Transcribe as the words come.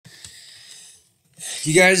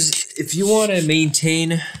You guys, if you want to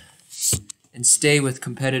maintain and stay with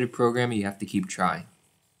competitive programming, you have to keep trying.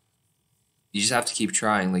 You just have to keep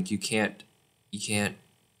trying. Like you can't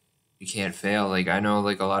fail. Like I know,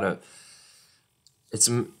 like a lot of it's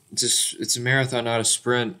a marathon, not a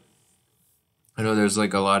sprint. I know there's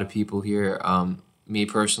like a lot of people here. Me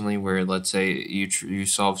personally, where let's say you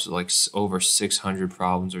solve like over 600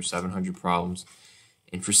 problems or 700 problems,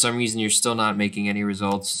 and for some reason you're still not making any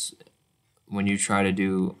results when you try to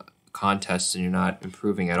do contests and you're not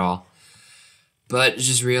improving at all. But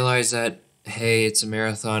just realize that, hey, it's a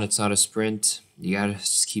marathon, it's not a sprint. You gotta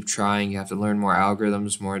just keep trying. You have to learn more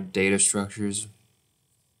algorithms, more data structures.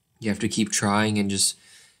 You have to keep trying and just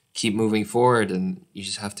keep moving forward, and you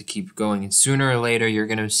just have to keep going. And sooner or later, you're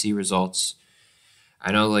gonna see results.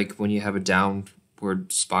 I know, like when you have a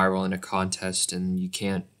downward spiral in a contest, and you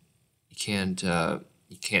can't seem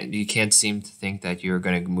to think that you're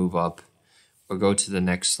gonna move up or go to the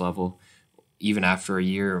next level, even after a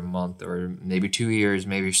year or a month or maybe 2 years.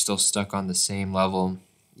 Maybe you're still stuck on the same level.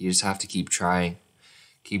 You just have to keep trying,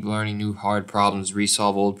 keep learning new hard problems,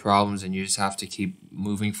 resolve old problems, and you just have to keep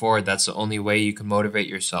moving forward. That's the only way you can motivate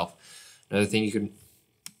yourself. Another thing, you can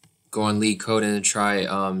go on LeetCode and try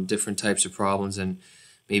different types of problems, and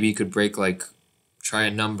maybe you could try a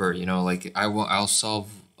number. Like I'll solve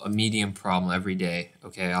a medium problem every day.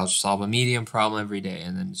 Okay, I'll solve a medium problem every day,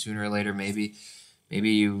 and then sooner or later, maybe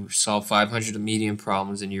you solve 500 medium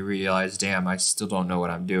problems and you realize, damn, I still don't know what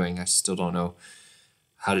I'm doing. I still don't know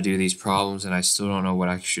how to do these problems, and I still don't know what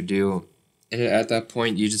I should do. And at that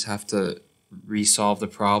point, you just have to resolve the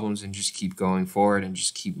problems and just keep going forward and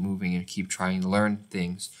just keep moving and keep trying to learn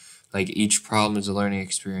things. Like each problem is a learning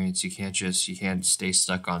experience. You can't stay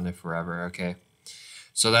stuck on it forever. Okay.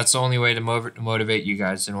 So that's the only way to motivate you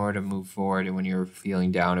guys in order to move forward. And when you're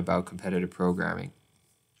feeling down about competitive programming,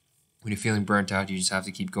 when you're feeling burnt out, you just have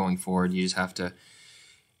to keep going forward. You just have to.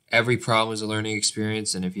 Every problem is a learning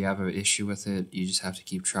experience, and if you have an issue with it, you just have to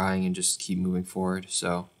keep trying and just keep moving forward.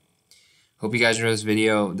 So, hope you guys enjoy this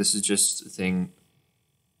video. This is just a thing,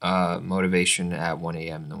 motivation at 1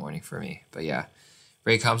 a.m. in the morning for me. But yeah,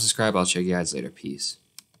 rate, comment, subscribe. I'll check you guys later. Peace.